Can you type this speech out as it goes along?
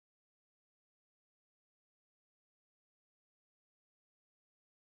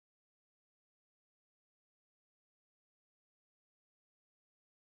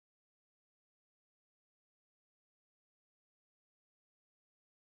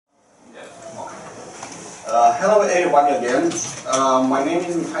Hello everybody again. My name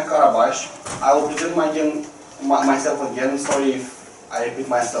is Mihai Carabas. I will present myself again. Sorry if I repeat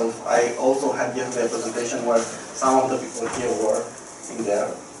myself. I also had yesterday a presentation where some of the people here were in there.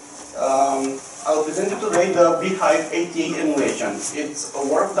 I will present you today the bhyve ATA emulation. It's a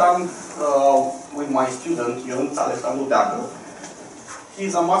work done with my student, Ion Alexandru Deacu.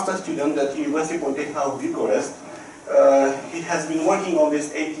 He's a master student at University Polytechnic of Bucharest. He has been working on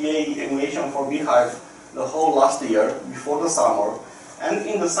this ATA emulation for bhyve the whole last year, before the summer. And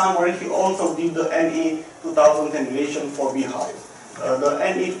in the summer, he also did the NE 2000 emulation for bhyve. The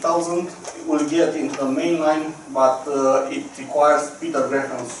NE 2000 will get into the mainline, but it requires Peter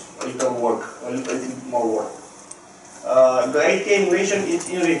Graham's a little bit more work. The ATA emulation is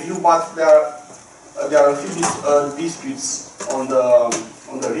in review, but there are a few disputes on the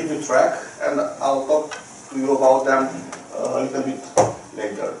review track, and I'll talk to you about them a little bit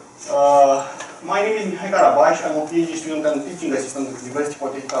later. My name is Mihai Carabas. I'm a PhD student and teaching assistant at University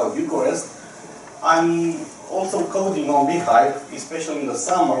Polytechnic of Bucharest. I'm also coding on bhyve, especially in the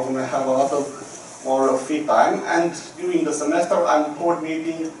summer when I have a lot of more free time, and during the semester I'm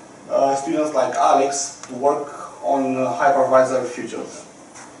coordinating students like Alex to work on hypervisor features.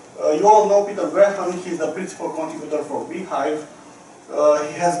 You all know Peter Graham. He's the principal contributor for bhyve.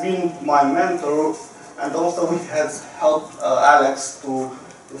 He has been my mentor, and also he has helped Alex to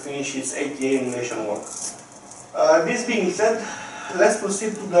finish his ATA emulation work. This being said, let's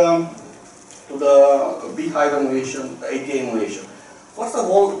proceed to the bhyve emulation, ATA emulation. First of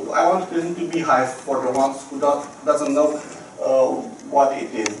all, I want to present you bhyve for the ones who doesn't know what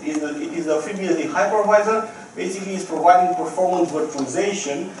it is. It is a FreeBSD Hypervisor. Basically, it's providing performance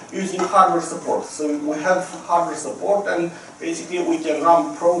virtualization using hardware support. So we have hardware support, and basically we can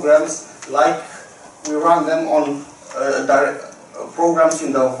run programs like we run them on programs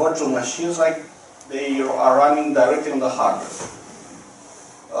in the virtual machines, like they are running directly on the hardware.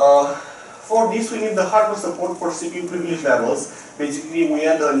 For this, we need the hardware support for CPU privilege levels. Basically, we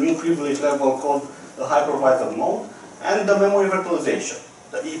add a new privilege level called the hypervisor mode, and the memory virtualization,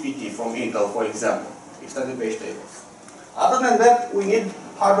 the EPT from Intel, for example, extended page tables. Other than that, we need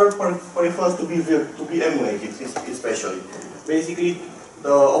hardware peripherals to be emulated, especially. Basically,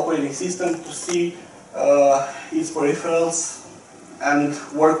 the operating system to see its peripherals and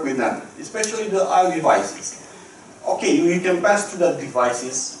work with them, especially the I/O devices. Okay, you can pass through the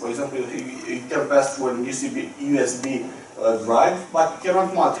devices. For example, you can pass through a USB drive, but you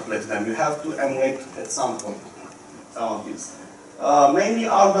cannot multiplex them. You have to emulate at some point some of these. Mainly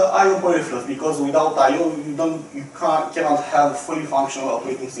are the I/O peripherals, because without I/O you cannot have fully functional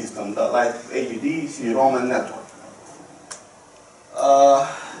operating system like AVD, CD-ROM, and network. The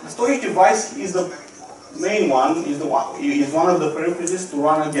storage device is the main one, is one of the prerequisites to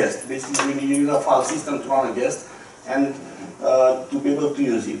run a guest. Basically, you need a file system to run a guest and to be able to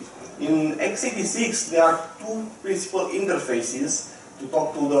use it. In x86, there are two principal interfaces to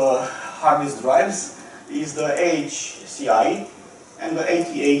talk to the hard disk drives. Is the AHCI and the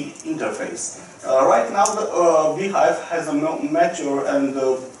ATA interface. Right now, the bhyve has a mature and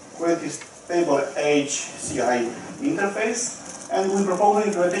quality stable AHCI interface, and we propose an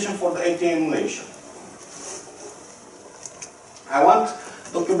implementation for the ATA emulation. I want to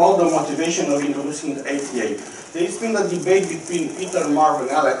talk about the motivation of introducing the ATA. There's been a debate between Peter, Marv, and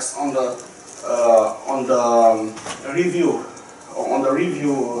Alex on the review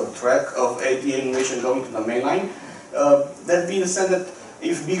track of ATA emulation going to the mainline. That being said, that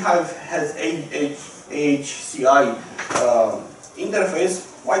if bhyve has AHCI interface,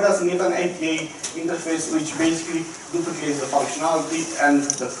 why doesn't it an ATA interface which basically duplicates the functionality and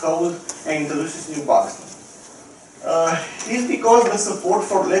the code and introduces new bugs? It's because the support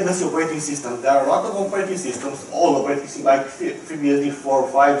for legacy operating systems. There are a lot of operating systems, all operating systems like FreeBSD 4,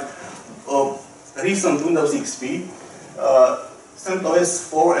 5, recent Windows XP, CentOS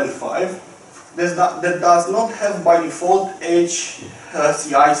 4 and 5, that does not have by default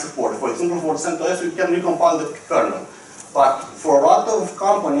AHCI support. For example, for CentOS we can recompile the kernel, but for a lot of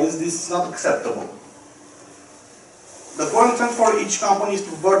companies this is not acceptable. The content for each company is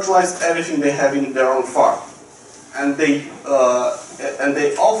to virtualize everything they have in their own farm. And they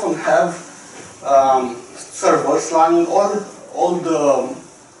often have servers running all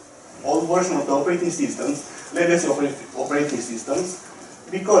versions of the operating systems, legacy operating systems,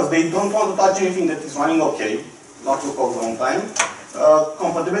 because they don't want to touch anything that is running okay, not to cause runtime.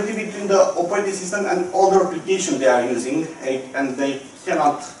 Compatibility between the operating system and all the applications they are using, and they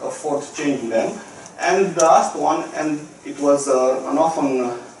cannot afford changing them. And the last one, and it was an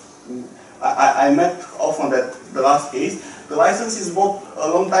often I met often that the last case, The license is bought a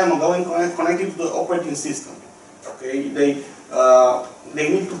long time ago and connected to the operating system. Okay, they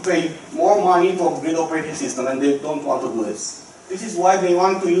need to pay more money to upgrade the operating system, and they don't want to do this. This is why they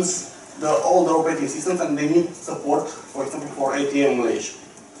want to use the older operating systems, and they need support, for example, for ATAPI emulation.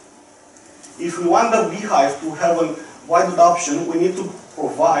 If we want the bhyve to have a wide adoption, we need to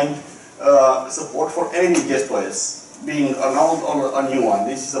provide support for any guest OS, being an old or a new one.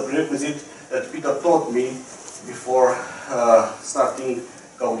 This is a prerequisite that Peter taught me before starting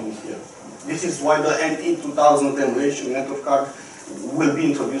coding here. This is why the NE2000 emulation network card will be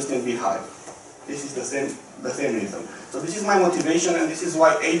introduced in bhyve. This is the same reason. So this is my motivation, and this is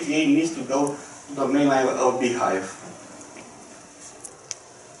why ATA needs to go to the mainline of bhyve.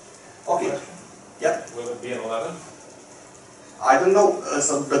 Okay. Yeah. Will it be in 11? I don't know.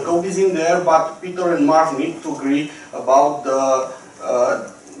 So the code is in there, but Peter and Marv need to agree about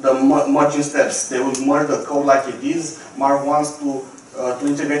the merging steps. They will merge the code like it is. Marv wants to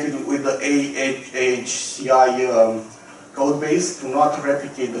integrate it with the AHCI code base to not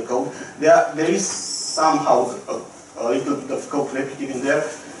replicate the code. There is somehow a little bit of code replicated in there.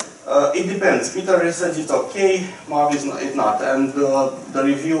 It depends. Peter says it's okay, Marv is not, and the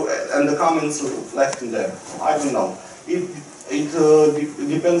review and the comments left in there. I don't know. It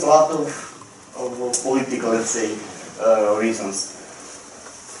depends a lot of political, let's say, reasons.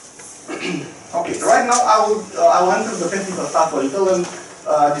 Okay, right now I will enter the technical stuff a little and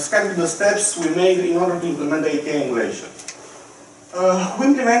describe the steps we made in order to implement the ATA emulation. We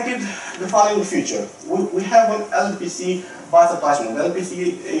implemented the following feature. We have an LPC bus attachment. An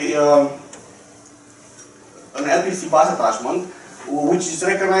LPC bus attachment, which is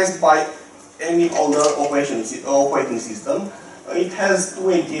recognized by any older operating system. It has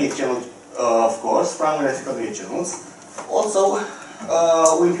two ATA channels, of course, primary and secondary channels. Also,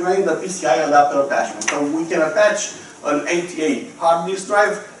 we implemented the PCI adapter attachment. So we can attach an ATA hard disk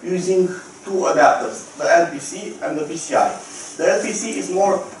drive using two adapters, the LPC and the PCI. The LPC is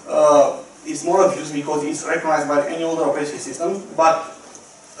more obvious because it's recognized by any older operating system, but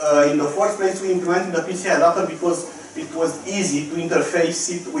in the first place we implemented the PCI adapter because it was easy to interface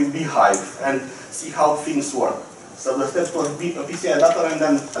it with bhyve and see how things work. So the steps was a PCI adapter and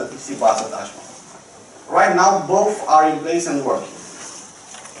then LPC bus attachment. Right now both are in place and working.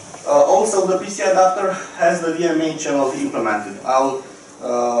 Also the PCI adapter has the DMA channel implemented. I'll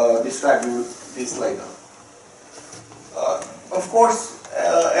describe you this later. Of course,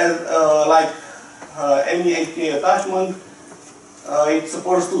 like any ATA attachment, it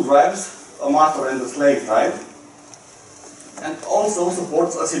supports two drives, a master and a slave drive, and also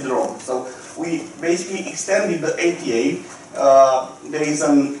supports a CD-ROM. So we basically extended the ATA. There is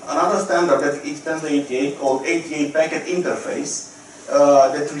another standard that extends the ATA called ATA packet interface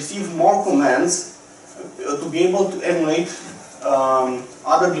that receives more commands to be able to emulate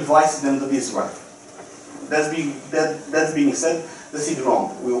other devices than the disk drive. That's being said, the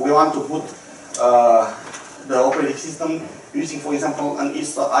CD-ROM. We want to put the operating system using, for example, an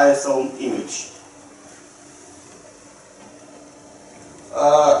ISO image.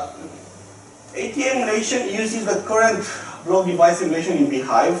 ATA emulation uses the current block device emulation in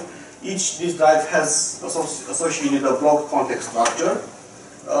bhyve. Each disk drive has associated a block context structure.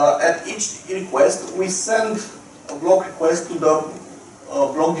 At each request, we send a block request to the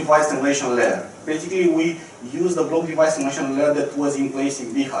block device emulation layer. Basically, we use the block device emulation layer that was in place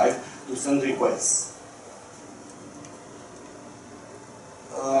in bhyve to send requests.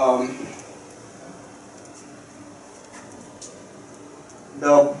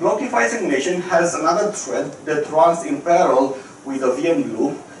 The block device emulation has another thread that runs in parallel with the VM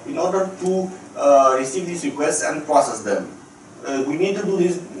loop in order to receive these requests and process them. We need to do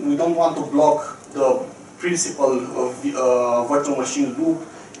this. We don't want to block the principal of virtual machine loop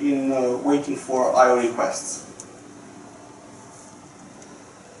in waiting for I/O requests.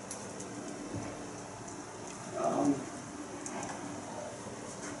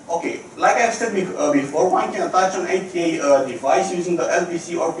 Okay, like I've said before, one can attach an ATA device using the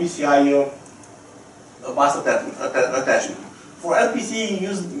LPC or PCI bus attachment. For LPC,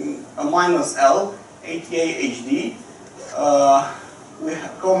 use a -L ATA HD with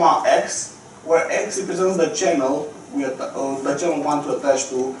comma X, where X represents the channel we want to attach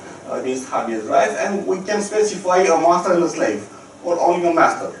to this hard disk drive, and we can specify a master and a slave, or only a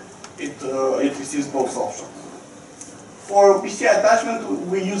master. It receives both options. For PCI attachment,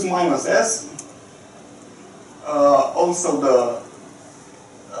 we use -S. Also,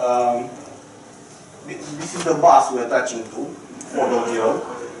 this is the bus we're attaching to, 4.0.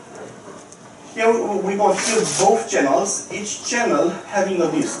 Here we configure both channels, each channel having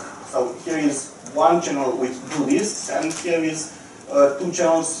a disk. So here is one channel with 2 disks, and here is 2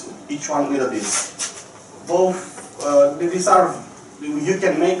 channels, each one with a disk. Both these are, you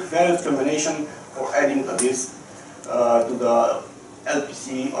can make various combination for adding a disk to the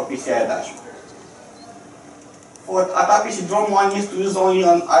LPC or PCI attachment. For ATAPI syndrome, one needs to use only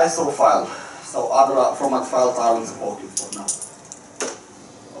an ISO file, so other format files aren't supported for now.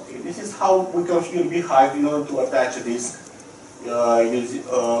 Okay, this is how we configure bhyve in order to attach a disk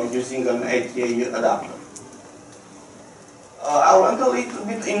using an ATA adapter. I will enter a little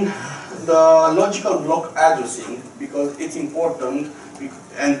bit in the logical block addressing because it's important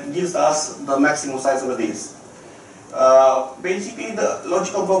and gives us the maximum size of the disk. Basically, the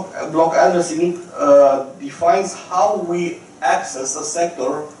logical block addressing defines how we access a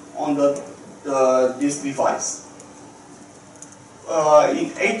sector on this device. In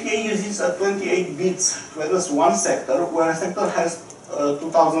ATA uses 28 bits to address one sector, where a sector has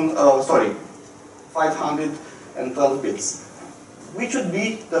 512 bits, which would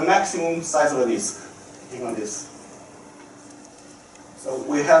be the maximum size of a disk. Click on this. So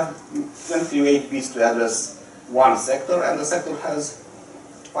we have 28 bits to address one sector, and the sector has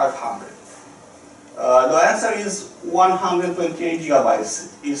 500. The answer is 128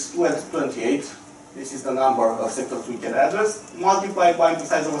 gigabytes is 2 at 28. This is the number of sectors we can address, multiplied by the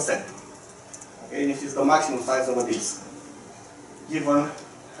size of a sector. Okay, this is the maximum size of a disk, given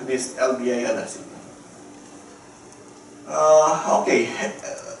this LBA addressing. Okay,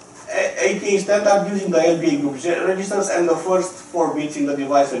 ATA standard using the LBA group registers and the first 4 bits in the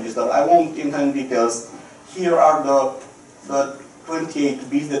device register. I won't enter in details. Here are the 28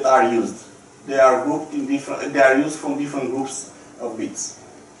 bits that are used. They are grouped in different. They are used from different groups of bits.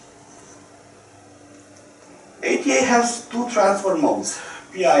 ATA has 2 transfer modes,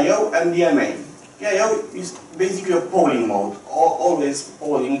 PIO and DMA. PIO is basically a polling mode, always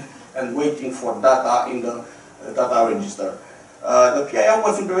polling and waiting for data in the data register. The PIO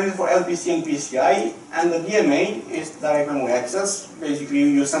was implemented for LPC and PCI, and the DMA is direct memory access. Basically,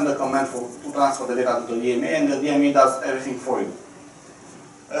 you send a command to transfer the data to the DMA, and the DMA does everything for you.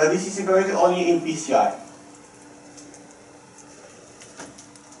 This is implemented only in PCI.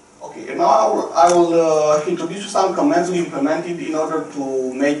 Okay, and now I will introduce some commands we implemented in order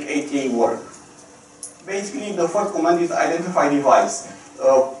to make ATA work. Basically, the first command is identify device.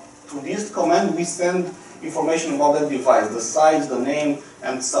 To this command, we send information about the device, the size, the name,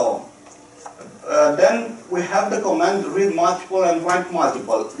 and so on. Then we have the command read multiple and write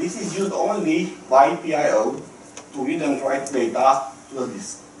multiple. This is used only by PIO to read and write data to the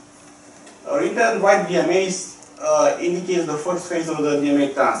disk. Read and write DMAs indicates the first phase of the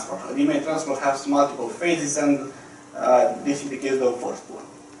DMA transfer. A DMA transfer has multiple phases, and this indicates the first one.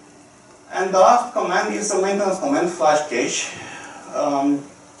 And the last command is a maintenance command, flash cache,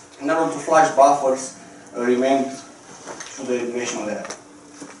 in order to flash buffers remained to the emulation layer.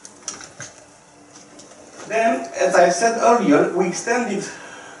 Then, as I said earlier, we extended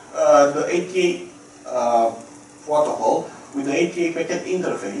the ATA protocol with the ATA packet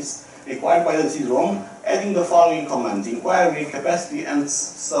interface required by the CD-ROM, adding the following commands: inquiry, capacity, and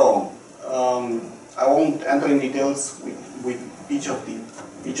so on. I won't enter in details with each of these.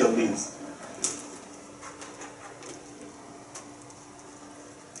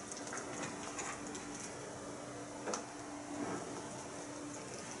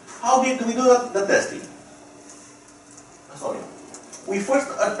 How did we do the testing? Sorry. We first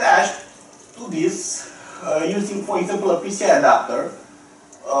attached to this using, for example, a PCI adapter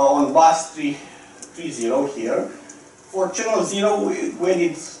on bus 330 here. For channel 0, we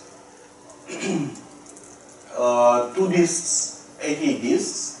added 2 disks, ATA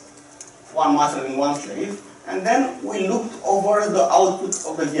disks, one master and one slave, and then we looked over the output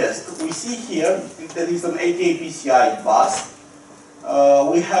of the guest. We see here there is an ATA PCI bus.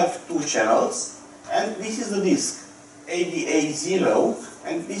 We have 2 channels, and this is the disk, ADA0,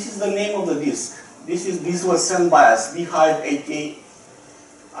 and this is the name of the disk. This was sent by us, bhyve ATA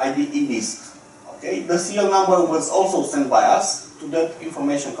IDE disk. Okay, the serial number was also sent by us to that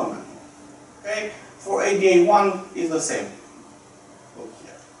information command. Okay, for ADA1 is the same. Look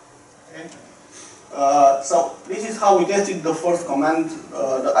here. Okay. So this is how we tested the first command,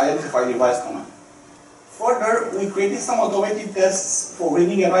 the identify device command. Further, we created some automated tests for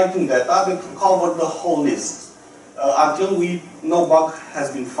reading and writing data that cover the whole list until no bug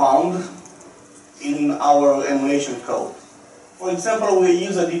has been found in our emulation code. For example, we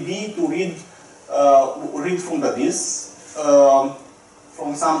use a DB to read from the disk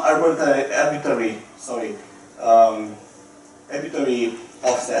from some arbitrary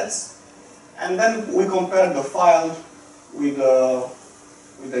offsets, and then we compare the file with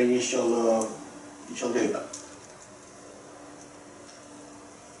with the initial data.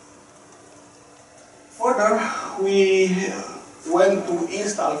 Further, we went to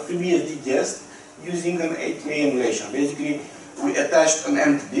install FreeBSD guest using an ATAPI emulation. Basically, we attached an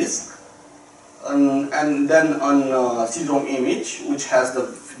empty disk and then a CD-ROM image which has the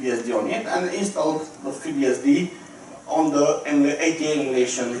FreeBSD on it, and installed the FreeBSD on the ATAPI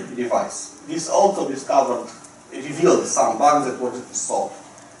emulation device. This also revealed some bugs that were solved.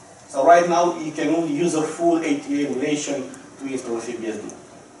 So right now you can only use a full ATAPI emulation to install FreeBSD.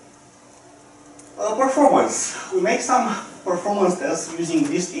 Performance. We make some performance tests using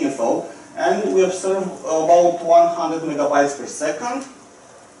this info, and we observe about 100 megabytes per second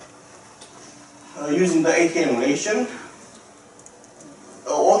using the ATAPI emulation.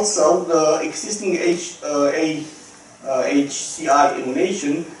 Also, the existing AHCI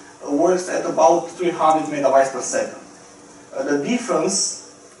emulation works at about 300 megabytes per second. The difference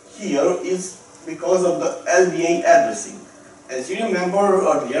here is because of the LBA addressing. As you remember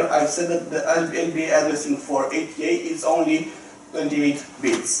earlier, I said that the LBA addressing for ATA is only 28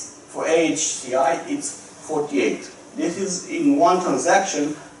 bits. For AHCI, it's 48. This is in one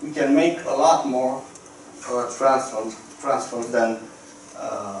transaction, we can make a lot more transfers than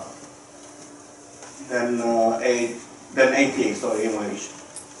ATA, sorry, emulation.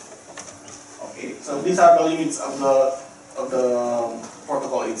 Okay, so these are the limits of the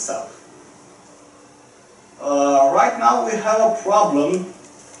protocol itself. Right now we have a problem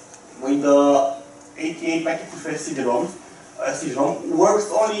with the ATA packet CD-ROM. CD-ROM works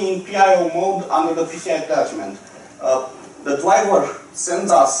only in PIO mode under the PCI attachment. The driver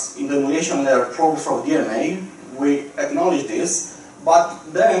sends us in the emulation layer probes from DNA. We acknowledge this, but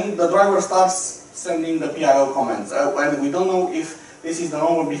then the driver starts sending the PIO comments, and we don't know if this is the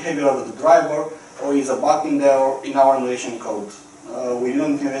normal behavior of the driver or is a bug in our emulation code. We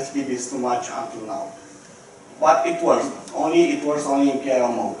didn't investigate this too much until now. But it works only in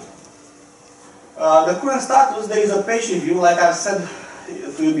PIO mode. The current status, there is a page review, like I said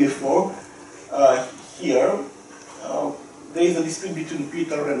to you before. Here, there is a dispute between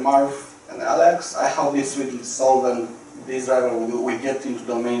Peter and Marv and Alex. I hope this will be solved and this driver will get into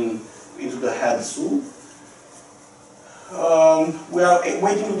the head soon. We are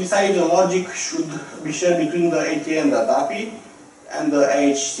waiting to decide if the logic should be shared between the ATA and the ATAPI and the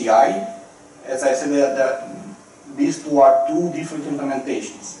AHCI. As I said, these two are two different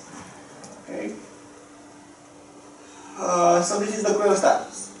implementations. Okay. So this is the current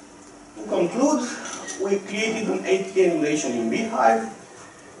status. To conclude, we created an ATA emulation in bhyve.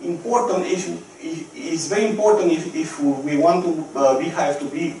 It's very important if we want to bhyve to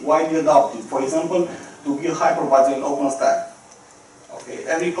be widely adopted. For example, to be a hypervisor in OpenStack. Okay,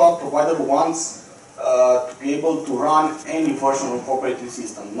 every cloud provider wants to be able to run any version of operating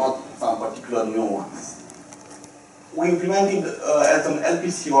system, not some particular new ones. We implemented as an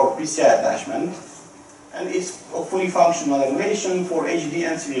LPC or PCI attachment, and it's a fully functional emulation for HD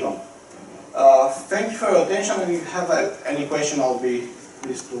and CD-ROM. Thank you for your attention, and if you have any question, I'll be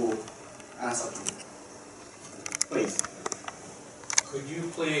pleased to answer to you. Please. Could you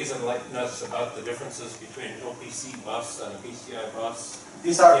please enlighten us about the differences between LPC bus and a PCI bus?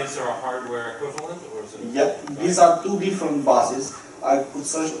 Is there a hardware equivalent, or is it? Yep, these are two different buses. I could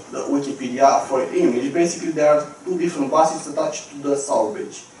search the Wikipedia for image. Basically, there are two different buses attached to the sour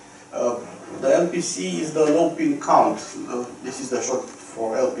bridge. The LPC is the low pin count. This is the short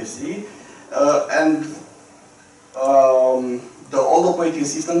for LPC, and the old operating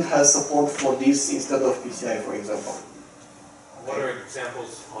system has support for this instead of PCI, for example. What are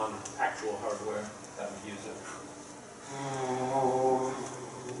examples on actual hardware that would use it?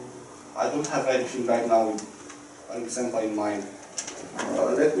 I don't have anything right now, an example in mind.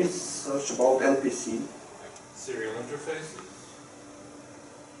 Let me search about LPC. Serial interfaces?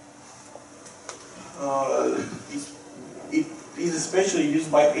 It is especially used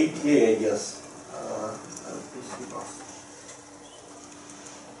by ATA, I guess. LPC bus.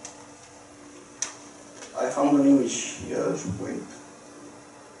 I found an image here. Wait.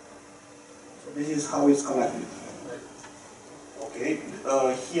 So this is how it's connected. Okay.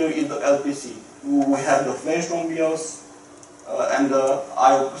 Here is the LPC. We have the flash ROM BIOS and the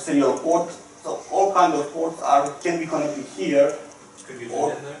IO serial port. So all kind of ports can be connected here. Could you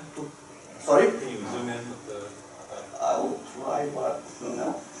zoom in there? Sorry? Can you zoom in with the? I will try, but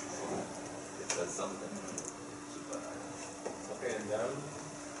no. It says something. Okay, and down.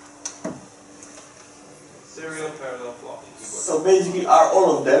 Serial parallel floppy keyboard. So basically are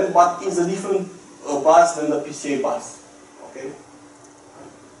all of them, but it's a different bus than the PCA bus. Okay.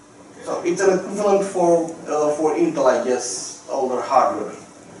 So it's an equivalent for Intel, I guess, older hardware.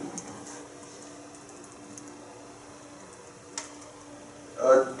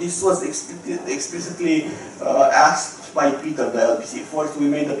 this was explicitly asked by Peter, the LPC. First, we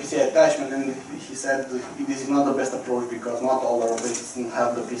made the PCI attachment, and he said this is not the best approach because not all our operating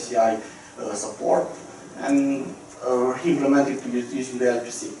have the PCI support, and he implemented it using the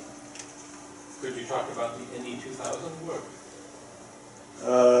LPC. Could you talk about the NE2000 work?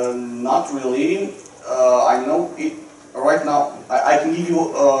 Not really. I know it right now. I can give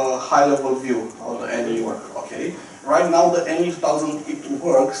you a high-level view of the NE work. Okay. Right now, the NE2000 it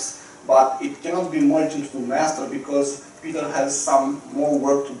works, but it cannot be merged into master because Peter has some more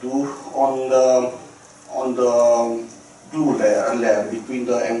work to do on the glue layer between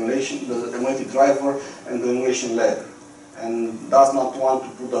the emulation, the emulated driver, and the emulation layer, and does not want to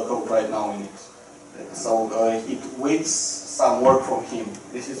put the code right now in it. So it waits some work from him.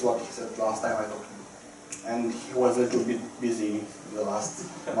 This is what he said last time I talked to him. And he was a little bit busy in the last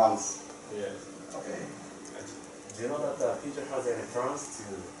months. Yes. Okay. Do you know that Peter has any plans to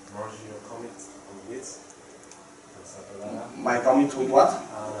merge your commit on Git? My commit with what?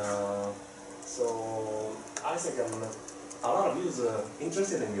 So I think a lot of users are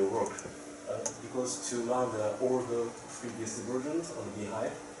interested in your work because to run the older FreeBSD versions on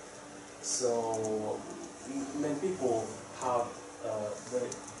bhyve. So many people have the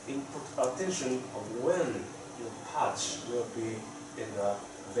input attention of when your patch will be in the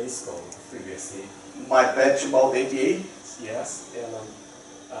base code FreeBSD. My patch about ATA? Yes, and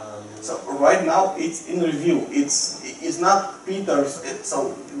so right now it's in review. It's not Peter's.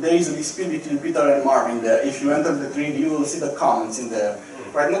 So there is a dispute between Peter and Marvin there. If you enter the grid, you will see the comments in there.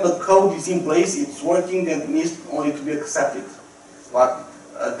 Right now the code is in place. It's working and needs only to be accepted. But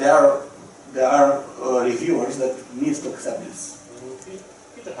there are reviewers that needs to accept this.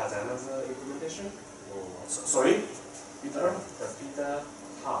 Peter has another implementation. Sorry, Peter. Does Peter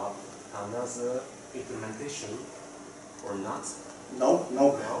have another implementation or not? No.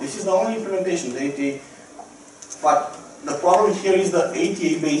 This is the only implementation, the ATA. But the problem here is the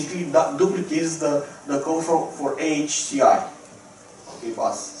ATA basically duplicates the code for AHCI. Okay,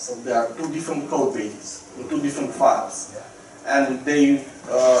 boss. So there are two different code bases in two different files. And they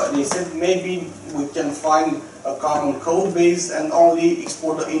said maybe we can find a common code base and only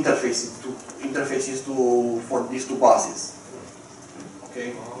export the interfaces for these two buses.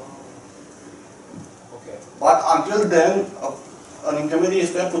 Okay. Okay. But until then, an intermediate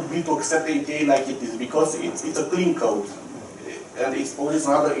step would be to accept ATA like it is, because it's a clean code and exposes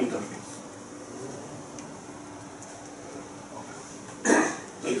another interface.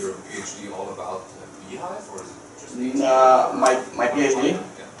 Is your PhD all about bhyve, or is it just my PhD?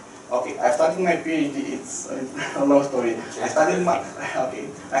 Okay, I started my PhD. It's a long story. I started my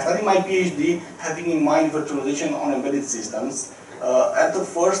PhD having in mind virtualization on embedded systems. At the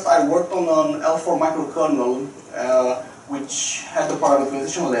first, I worked on an L4 microkernel, which had a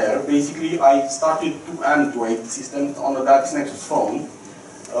parameterization layer. Basically, I started to Android systems on the Galaxy Nexus phone.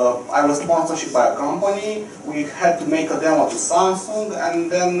 I was sponsored by a company. We had to make a demo to Samsung,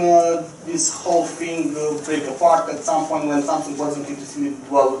 and then this whole thing break apart at some point when Samsung wasn't interested in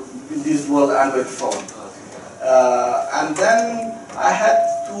this dual Android phone. And then I had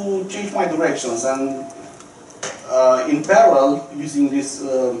to change my directions, and in parallel, using this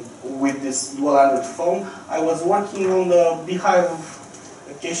with this dual Android phone, I was working on the bhyve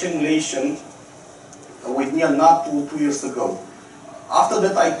cache emulation with Neil not 2 years ago. After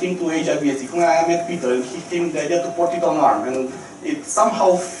that, I came to AHCI. I met Peter, and he came with the idea to port it on ARM, and it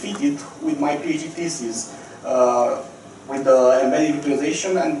somehow fitted with my PhD thesis with the embedded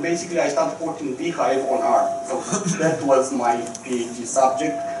virtualization, and basically I started porting bhyve on ARM. So that was my PhD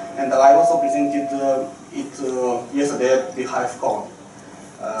subject, and I also presented it yesterday at bhyve.con.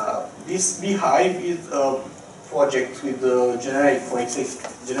 This bhyve is a project with generic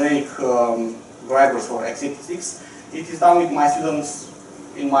drivers for x86. It is done with my students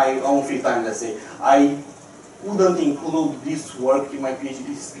in my own free time, let's say. I couldn't include this work in my PhD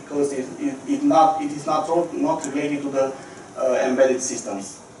thesis because it is not related to the embedded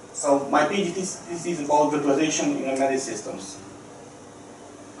systems. So my PhD thesis is about virtualization in embedded systems.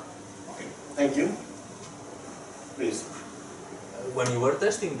 Okay, thank you. Please. When you were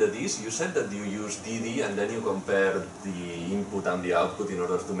testing the disk, you said that you used DD and then you compared the input and the output in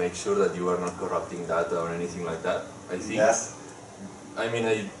order to make sure that you are not corrupting data or anything like that. I think. Yes. I mean,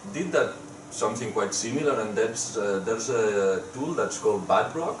 I did that something quite similar, and there's a tool that's called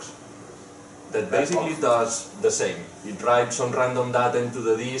bhyve that basically does the same. It writes some random data into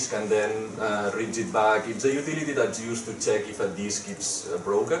the disk and then reads it back. It's a utility that's used to check if a disk is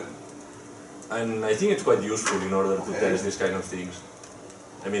broken. And I think it's quite useful in order to test these kind of things.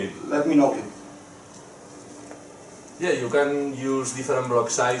 I mean, let me note it. Yeah, you can use different block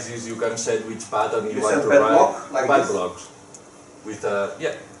sizes, you can set which pattern you want said to bed write. block, like bed this? blocks. With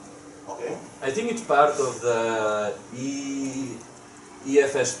yeah. Okay. I think it's part of the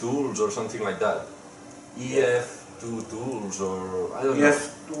EFS tools or something like that. EF2 tools or I don't know.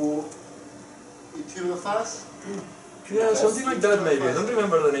 EF2. Interface? Yeah, something like that maybe. I don't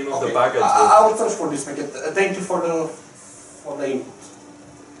remember the name of the Okay. package. I will search for this packet. Thank you for the input.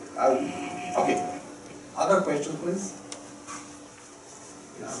 Okay. Other question, please.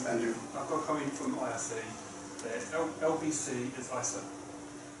 Yes, Andrew. I've got a comment from IRC that LPC is ISO.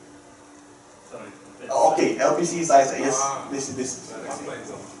 So that's Okay, LPC is ISA. Yes, this is. That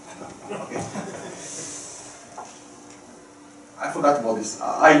explains all. Okay. I forgot about this.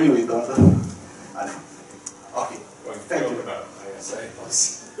 I knew it. Okay. Thank you. About ISA.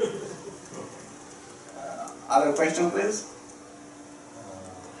 Other question, please.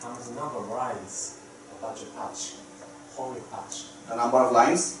 How much number of lines about your patch? Whole patch. The number of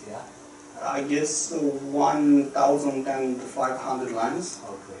lines. Yeah? I guess 1,500 lines.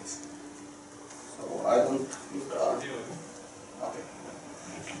 Oh, great. So I don't. Okay.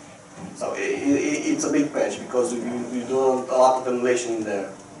 So it's a big patch because we do a lot of emulation in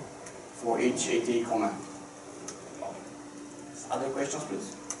there for each ATAPI command. Other questions,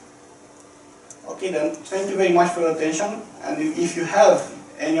 please? Okay, then thank you very much for your attention. And if you have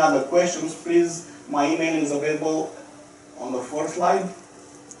any other questions, please, my email is available on the fourth slide.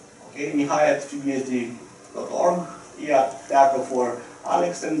 Okay, Mihai@FreeBSD.org. Tackle for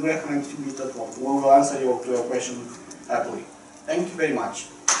Alex and Graham@FreeBSD.org. We will answer your question happily. Thank you very much.